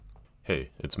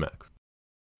Hey, it's Max.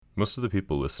 Most of the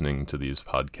people listening to these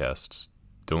podcasts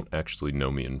don't actually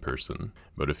know me in person,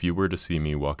 but if you were to see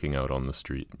me walking out on the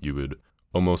street, you would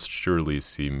almost surely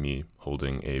see me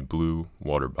holding a blue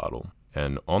water bottle.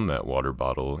 And on that water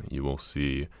bottle, you will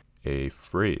see a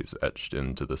phrase etched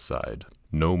into the side: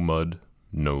 "No mud,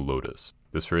 no lotus."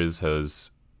 This phrase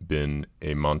has been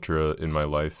a mantra in my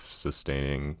life,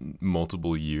 sustaining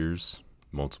multiple years,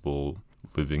 multiple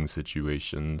living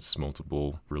situations,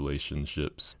 multiple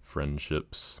relationships,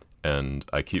 friendships, and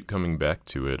I keep coming back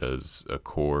to it as a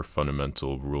core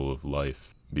fundamental rule of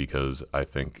life because I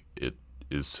think it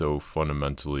is so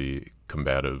fundamentally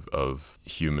combative of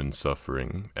human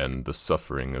suffering and the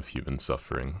suffering of human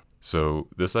suffering. So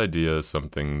this idea is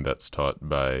something that's taught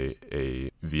by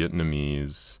a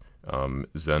Vietnamese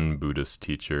Zen Buddhist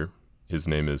teacher. His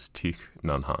name is Tich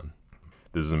Nhat Hanh.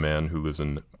 This is a man who lives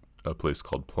in a place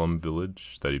called Plum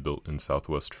Village that he built in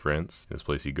southwest France. In this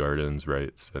place he gardens,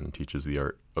 writes, and teaches the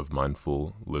art of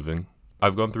mindful living.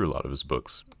 I've gone through a lot of his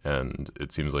books, and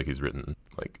it seems like he's written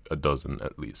like a dozen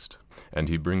at least. And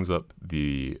he brings up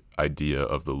the idea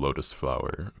of the lotus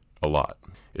flower a lot.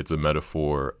 It's a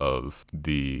metaphor of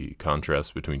the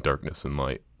contrast between darkness and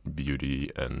light,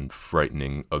 beauty and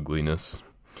frightening ugliness,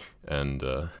 and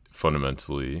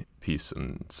fundamentally peace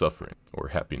and suffering, or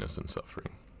happiness and suffering.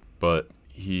 But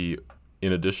he,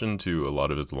 in addition to a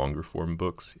lot of his longer form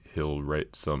books, he'll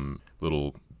write some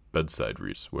little bedside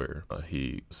reads where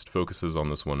he focuses on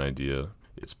this one idea.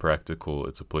 It's practical,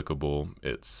 it's applicable,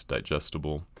 it's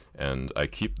digestible, and I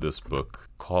keep this book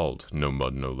called No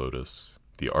Mud No Lotus: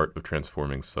 The Art of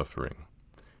Transforming Suffering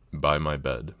by my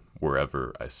bed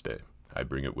wherever I stay. I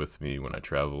bring it with me when I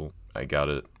travel. I got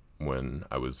it when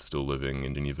I was still living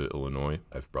in Geneva, Illinois.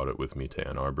 I've brought it with me to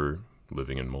Ann Arbor,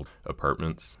 living in multiple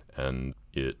apartments, and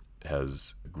it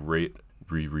has great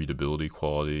rereadability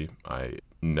quality. I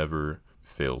never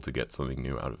fail to get something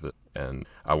new out of it, and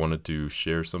I wanted to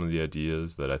share some of the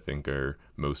ideas that I think are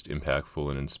most impactful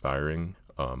and inspiring.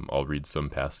 I'll read some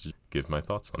passages, give my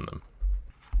thoughts on them.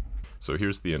 So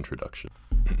here's the introduction.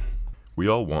 We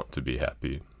all want to be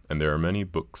happy, and there are many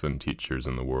books and teachers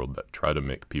in the world that try to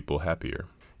make people happier,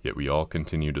 yet we all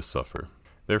continue to suffer.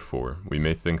 Therefore, we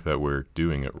may think that we're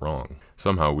doing it wrong.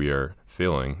 Somehow we are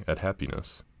failing at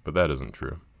happiness, but that isn't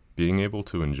true. Being able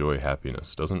to enjoy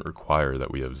happiness doesn't require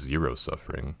that we have zero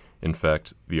suffering. In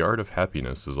fact, the art of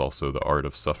happiness is also the art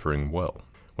of suffering well.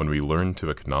 When we learn to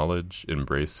acknowledge,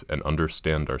 embrace, and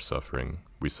understand our suffering,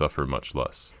 we suffer much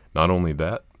less. Not only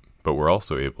that, but we're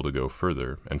also able to go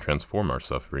further and transform our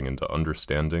suffering into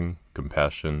understanding,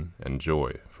 compassion, and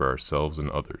joy for ourselves and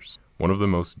others. One of the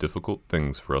most difficult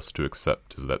things for us to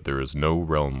accept is that there is no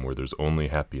realm where there's only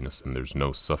happiness and there's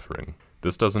no suffering.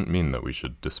 This doesn't mean that we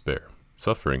should despair.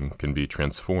 Suffering can be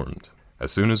transformed.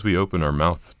 As soon as we open our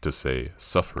mouth to say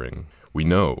suffering, we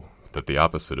know that the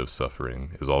opposite of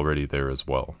suffering is already there as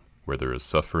well. Where there is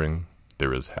suffering,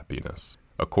 there is happiness.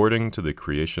 According to the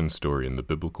creation story in the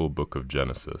biblical book of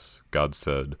Genesis, God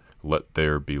said, "Let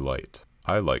there be light."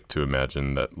 I like to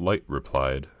imagine that light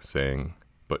replied, saying,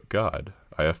 "But God,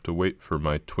 I have to wait for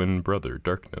my twin brother,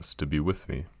 darkness, to be with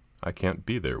me. I can't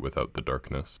be there without the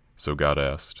darkness." So God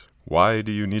asked, "Why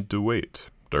do you need to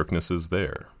wait? Darkness is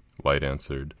there." Light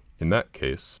answered, "In that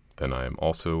case, then I am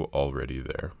also already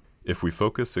there." If we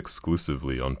focus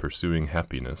exclusively on pursuing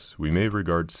happiness, we may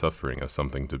regard suffering as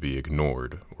something to be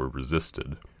ignored or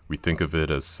resisted. We think of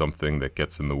it as something that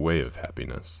gets in the way of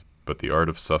happiness. But the art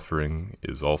of suffering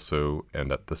is also,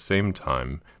 and at the same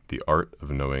time, the art of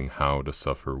knowing how to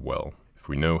suffer well. If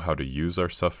we know how to use our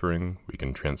suffering, we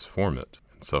can transform it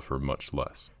and suffer much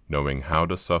less. Knowing how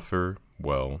to suffer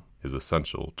well is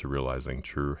essential to realizing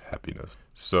true happiness.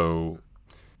 So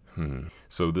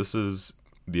this is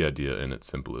the idea in its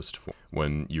simplest form.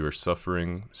 When you are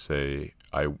suffering, say,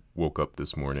 I woke up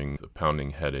this morning with a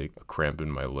pounding headache, a cramp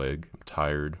in my leg, I'm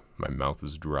tired, my mouth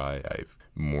is dry, I have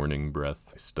morning breath,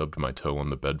 I stubbed my toe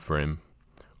on the bed frame.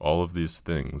 All of these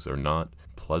things are not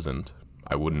pleasant.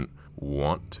 I wouldn't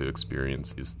want to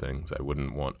experience these things. I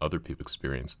wouldn't want other people to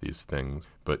experience these things.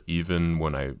 But even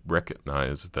when I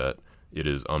recognize that it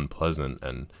is unpleasant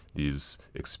and these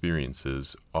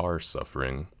experiences are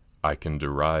suffering, I can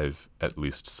derive at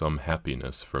least some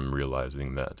happiness from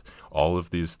realizing that all of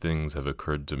these things have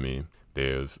occurred to me. They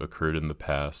have occurred in the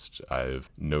past. I've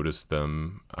noticed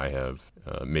them. I have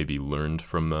maybe learned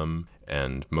from them.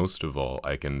 And most of all,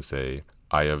 I can say,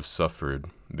 I have suffered,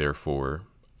 therefore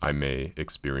I may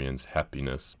experience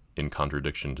happiness in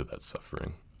contradiction to that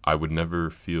suffering. I would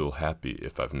never feel happy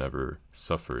if I've never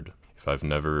suffered. If I've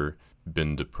never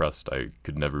been depressed, I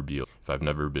could never be. If I've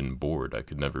never been bored, I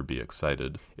could never be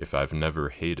excited. If I've never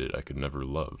hated, I could never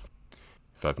love.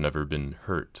 If I've never been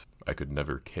hurt, I could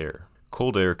never care.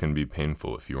 Cold air can be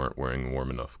painful if you aren't wearing warm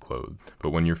enough clothes,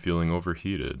 but when you're feeling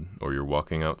overheated or you're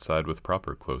walking outside with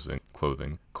proper clothing,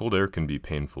 cold air can be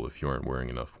painful if you aren't wearing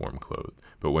enough warm clothes.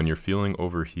 But when you're feeling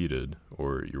overheated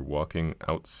or you're walking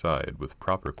outside with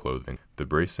proper clothing, the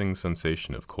bracing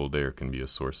sensation of cold air can be a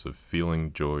source of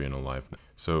feeling, joy, and aliveness.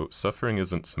 So suffering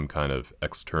isn't some kind of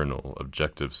external,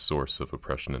 objective source of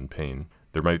oppression and pain.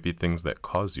 There might be things that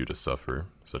cause you to suffer,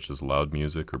 such as loud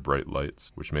music or bright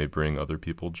lights, which may bring other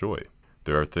people joy.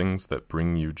 There are things that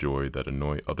bring you joy that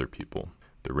annoy other people.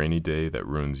 The rainy day that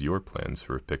ruins your plans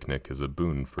for a picnic is a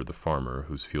boon for the farmer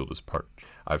whose field is parched.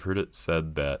 I've heard it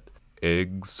said that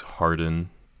eggs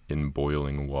harden in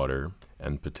boiling water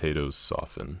and potatoes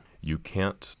soften. You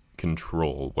can't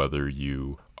control whether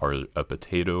you are a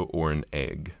potato or an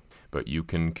egg, but you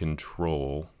can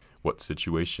control what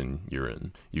situation you're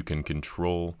in. You can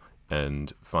control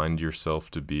and find yourself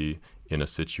to be in a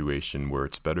situation where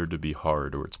it's better to be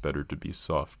hard or it's better to be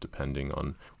soft, depending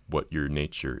on what your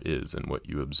nature is and what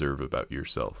you observe about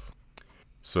yourself.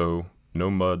 So, no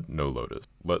mud, no lotus.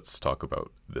 Let's talk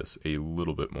about this a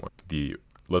little bit more.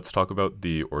 Let's talk about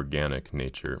the organic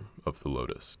nature of the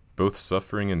lotus. Both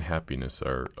suffering and happiness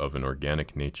are of an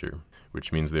organic nature,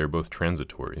 which means they are both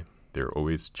transitory. They're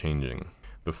always changing.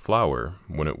 The flower,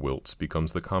 when it wilts,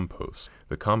 becomes the compost.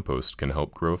 The compost can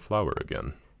help grow a flower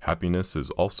again. Happiness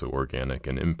is also organic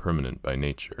and impermanent by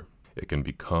nature. It can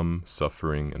become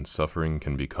suffering, and suffering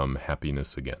can become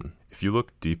happiness again. If you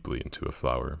look deeply into a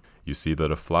flower, you see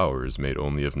that a flower is made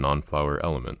only of non-flower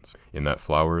elements. In that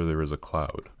flower there is a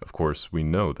cloud. Of course, we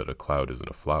know that a cloud isn't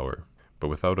a flower, but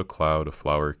without a cloud, a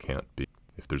flower can't be.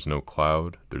 If there's no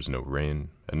cloud, there's no rain,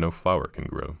 and no flower can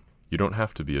grow. You don't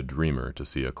have to be a dreamer to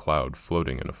see a cloud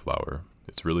floating in a flower.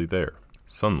 It's really there.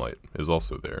 Sunlight is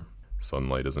also there.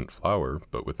 Sunlight isn't flower,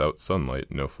 but without sunlight,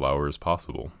 no flower is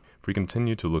possible. If we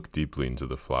continue to look deeply into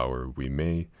the flower, we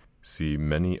may see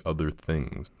many other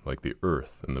things, like the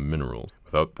earth and the minerals.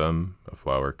 Without them, a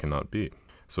flower cannot be.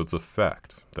 So it's a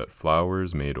fact that flower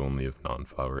is made only of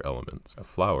non-flower elements. A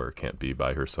flower can't be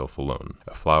by herself alone.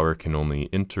 A flower can only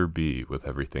interbe with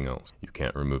everything else. You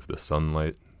can't remove the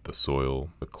sunlight, the soil,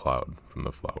 the cloud from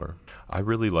the flower. I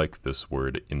really like this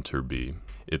word interbe.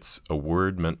 It's a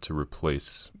word meant to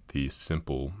replace the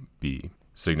simple be,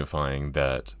 signifying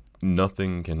that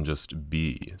nothing can just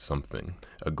be something.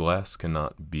 A glass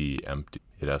cannot be empty.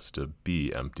 It has to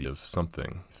be empty of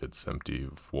something. If it's empty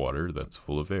of water, that's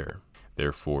full of air.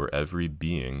 Therefore, every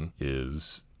being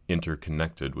is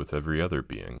interconnected with every other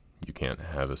being. You can't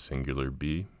have a singular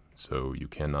be, so you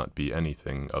cannot be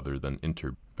anything other than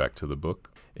Back to the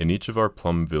book. In each of our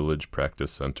Plum Village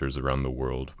practice centers around the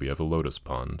world, we have a lotus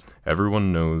pond.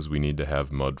 Everyone knows we need to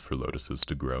have mud for lotuses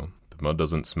to grow. The mud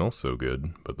doesn't smell so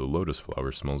good, but the lotus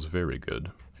flower smells very good.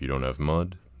 If you don't have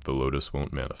mud, the lotus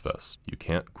won't manifest. You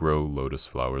can't grow lotus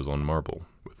flowers on marble.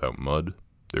 Without mud,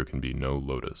 there can be no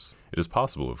lotus. It is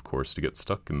possible, of course, to get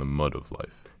stuck in the mud of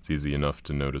life. It's easy enough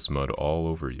to notice mud all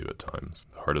over you at times.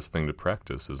 The hardest thing to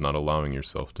practice is not allowing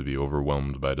yourself to be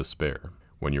overwhelmed by despair.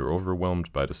 When you're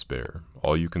overwhelmed by despair,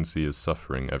 all you can see is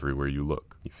suffering everywhere you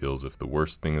look. You feel as if the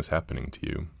worst thing is happening to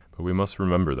you. But we must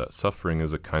remember that suffering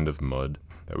is a kind of mud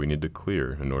that we need to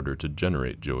clear in order to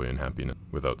generate joy and happiness.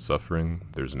 Without suffering,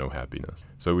 there's no happiness.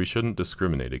 So we shouldn't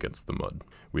discriminate against the mud.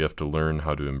 We have to learn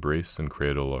how to embrace and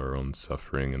cradle our own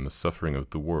suffering and the suffering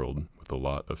of the world with a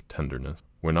lot of tenderness.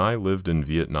 When I lived in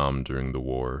Vietnam during the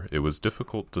war, it was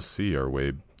difficult to see our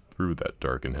way through that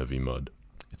dark and heavy mud.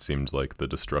 It seemed like the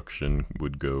destruction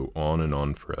would go on and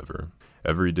on forever.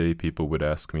 Every day people would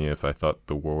ask me if I thought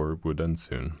the war would end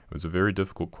soon. It was a very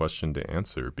difficult question to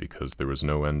answer because there was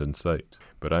no end in sight.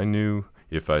 But I knew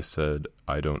if I said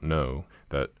I don't know,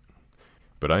 that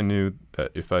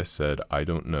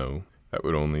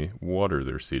would only water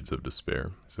their seeds of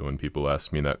despair. So when people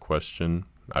asked me that question,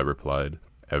 I replied,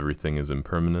 everything is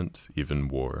impermanent, even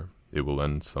war. It will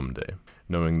end someday,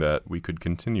 knowing that we could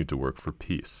continue to work for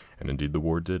peace, and indeed the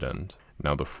war did end.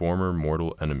 Now the former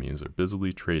mortal enemies are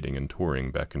busily trading and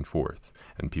touring back and forth,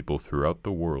 and people throughout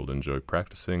the world enjoy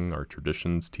practicing our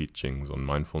traditions' teachings on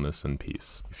mindfulness and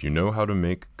peace. If you know how to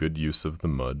make good use of the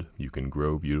mud, you can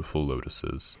grow beautiful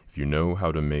lotuses. If you know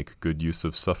how to make good use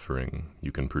of suffering,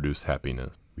 you can produce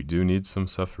happiness. We do need some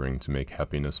suffering to make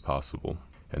happiness possible.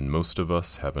 And most of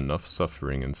us have enough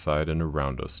suffering inside and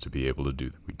around us to be able to do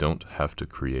that. We don't have to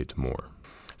create more.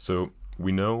 So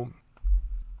we know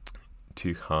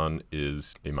Tich Nhat Hanh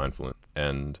is a mindfulness,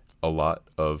 and a lot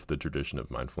of the tradition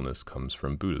of mindfulness comes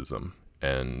from Buddhism.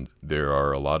 And there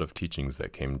are a lot of teachings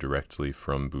that came directly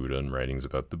from Buddha and writings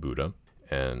about the Buddha.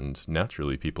 And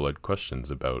naturally, people had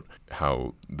questions about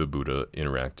how the Buddha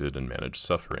interacted and managed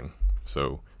suffering.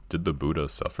 So, did the Buddha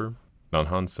suffer? Nhat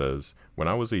Hanh says, "When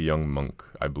I was a young monk,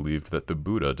 I believed that the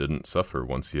Buddha didn't suffer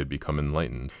once he had become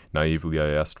enlightened. Naively, I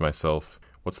asked myself,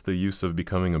 what's the use of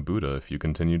becoming a Buddha if you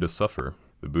continue to suffer?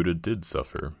 The Buddha did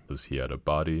suffer, as he had a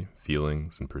body,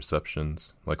 feelings, and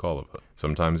perceptions, like all of us.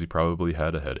 Sometimes he probably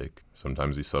had a headache.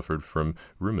 Sometimes he suffered from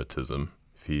rheumatism.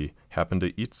 If he happened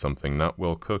to eat something not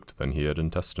well cooked, then he had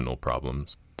intestinal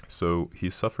problems. So he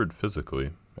suffered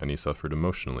physically, and he suffered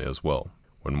emotionally as well.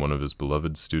 When one of his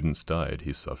beloved students died,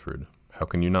 he suffered. How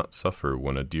can you not suffer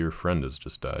when a dear friend has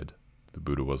just died? The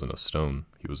Buddha wasn't a stone,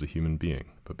 he was a human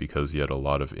being. But because he had a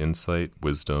lot of insight,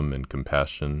 wisdom, and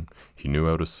compassion, he knew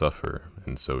how to suffer,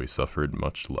 and so he suffered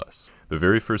much less." The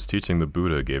very first teaching the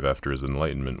Buddha gave after his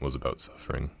enlightenment was about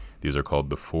suffering. These are called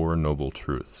the Four Noble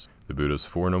Truths. The Buddha's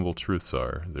Four Noble Truths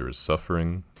are, there is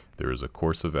suffering, there is a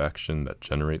course of action that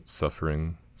generates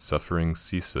suffering, suffering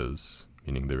ceases,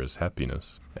 meaning there is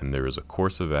happiness, and there is a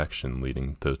course of action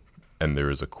leading to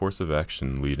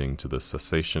the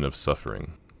cessation of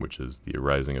suffering, which is the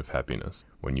arising of happiness.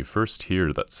 When you first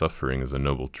hear that suffering is a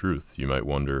noble truth, you might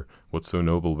wonder, what's so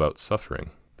noble about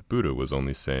suffering? The Buddha was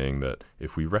only saying that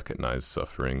if we recognize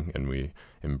suffering and we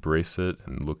embrace it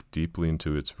and look deeply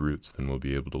into its roots, then we'll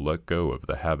be able to let go of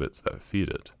the habits that feed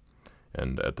it,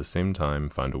 and at the same time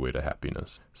find a way to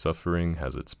happiness. Suffering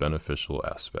has its beneficial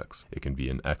aspects. It can be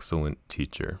an excellent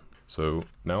teacher. So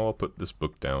now I'll put this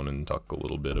book down and talk a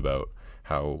little bit about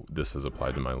how this has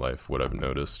applied to my life, what I've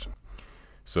noticed.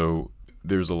 So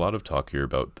there's a lot of talk here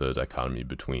about the dichotomy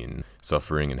between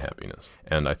suffering and happiness.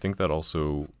 And I think that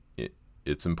also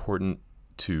it's important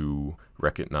to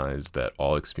recognize that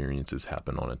all experiences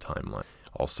happen on a timeline.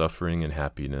 All suffering and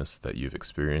happiness that you've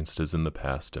experienced is in the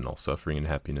past, and all suffering and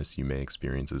happiness you may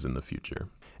experience is in the future.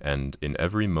 And in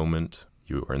every moment,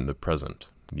 you are in the present,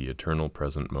 the eternal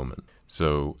present moment.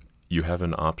 So you have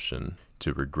an option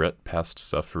to regret past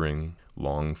suffering,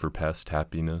 long for past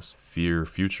happiness, fear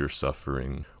future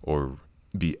suffering, or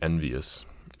be envious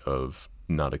of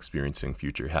not experiencing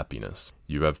future happiness.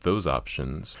 You have those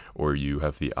options, or you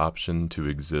have the option to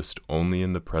exist only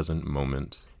in the present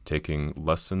moment, taking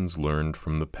lessons learned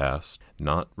from the past,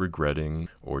 not regretting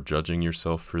or judging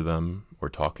yourself for them, or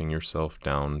talking yourself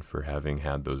down for having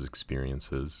had those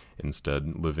experiences.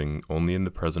 Instead, living only in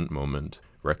the present moment,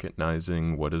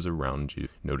 recognizing what is around you,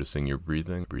 noticing your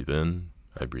breathing. Breathe in,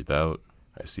 I breathe out,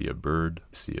 I see a bird,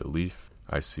 I see a leaf,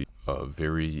 I see a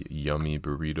very yummy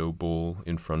burrito bowl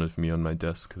in front of me on my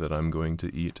desk that I'm going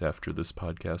to eat after this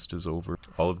podcast is over.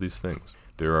 All of these things.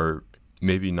 There are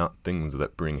maybe not things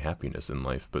that bring happiness in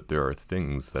life, but there are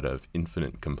things that have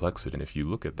infinite complexity. And if you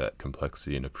look at that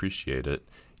complexity and appreciate it,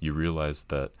 you realize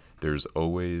that there's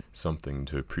always something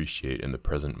to appreciate in the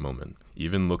present moment.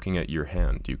 Even looking at your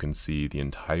hand, you can see the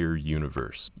entire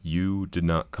universe. You did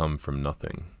not come from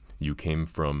nothing. You came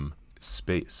from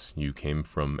space. You came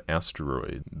from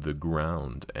asteroid, the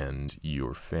ground, and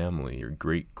your family, your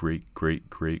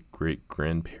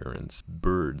great-great-great-great-great-grandparents,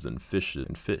 birds and fish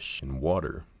and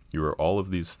water. You are all of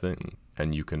these things,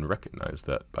 and you can recognize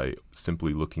that by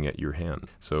simply looking at your hand.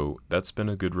 So that's been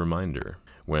a good reminder.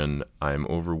 When I'm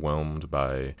overwhelmed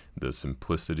by the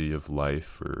simplicity of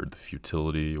life or the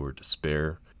futility or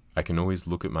despair, I can always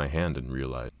look at my hand and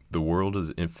realize the world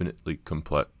is infinitely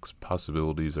complex,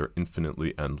 possibilities are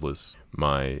infinitely endless,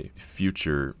 my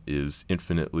future is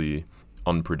infinitely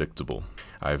unpredictable.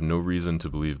 I have no reason to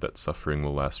believe that suffering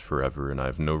will last forever, and I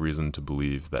have no reason to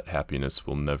believe that happiness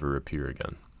will never appear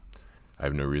again. I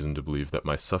have no reason to believe that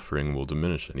my suffering will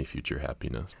diminish any future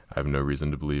happiness. I have no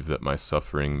reason to believe that my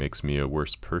suffering makes me a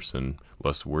worse person,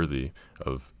 less worthy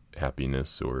of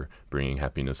happiness or bringing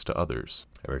happiness to others.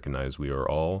 I recognize we are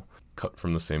all cut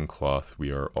from the same cloth.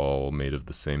 We are all made of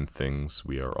the same things.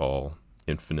 We are all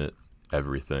infinite,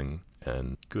 everything,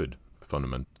 and good,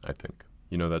 fundamental, I think.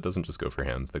 You know, that doesn't just go for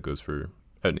hands, that goes for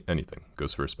anything. It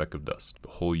goes for a speck of dust. The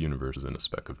whole universe is in a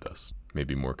speck of dust.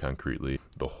 Maybe more concretely,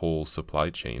 the whole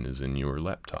supply chain is in your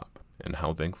laptop. And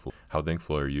how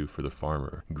thankful are you for the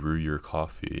farmer who grew your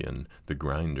coffee, and the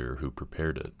grinder who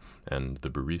prepared it, and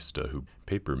the barista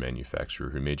paper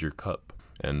manufacturer who made your cup,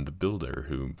 and the builder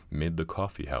who made the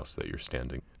coffee house that you're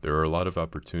standing. There are a lot of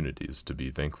opportunities to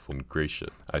be thankful and gracious.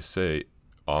 I say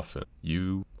often,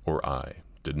 you or I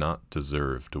did not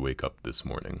deserve to wake up this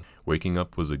morning. Waking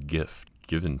up was a gift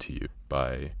given to you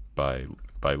by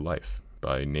life,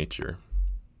 by nature.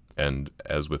 And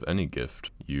as with any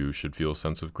gift, you should feel a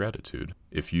sense of gratitude.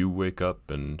 If you wake up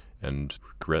and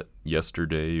regret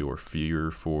yesterday or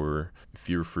fear for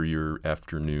your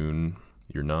afternoon,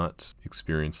 you're not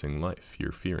experiencing life,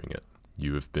 you're fearing it.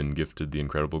 You have been gifted the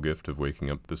incredible gift of waking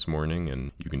up this morning,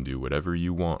 and you can do whatever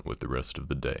you want with the rest of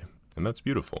the day. And that's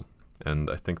beautiful. And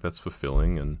I think that's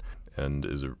fulfilling and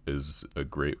is a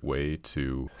great way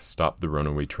to stop the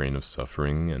runaway train of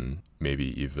suffering and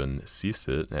maybe even cease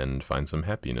it and find some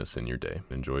happiness in your day.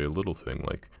 Enjoy a little thing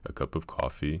like a cup of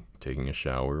coffee, taking a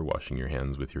shower, washing your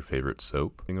hands with your favorite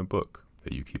soap, reading a book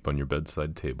that you keep on your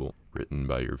bedside table, written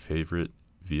by your favorite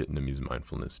Vietnamese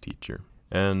mindfulness teacher.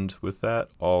 And with that,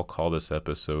 I'll call this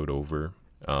episode over.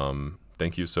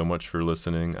 Thank you so much for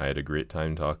listening. I had a great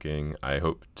time talking. I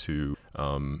hope to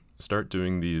start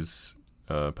doing these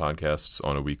podcasts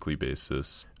on a weekly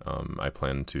basis. I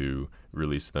plan to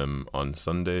release them on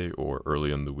Sunday or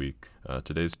early in the week.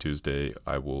 Today's Tuesday.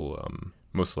 I will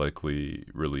most likely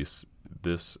release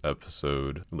this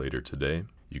episode later today.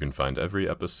 You can find every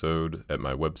episode at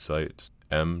my website,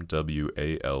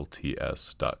 mwalts.com.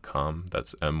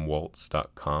 That's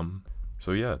mwalts.com.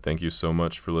 So yeah, thank you so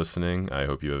much for listening. I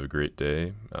hope you have a great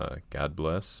day. God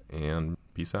bless, and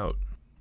peace out.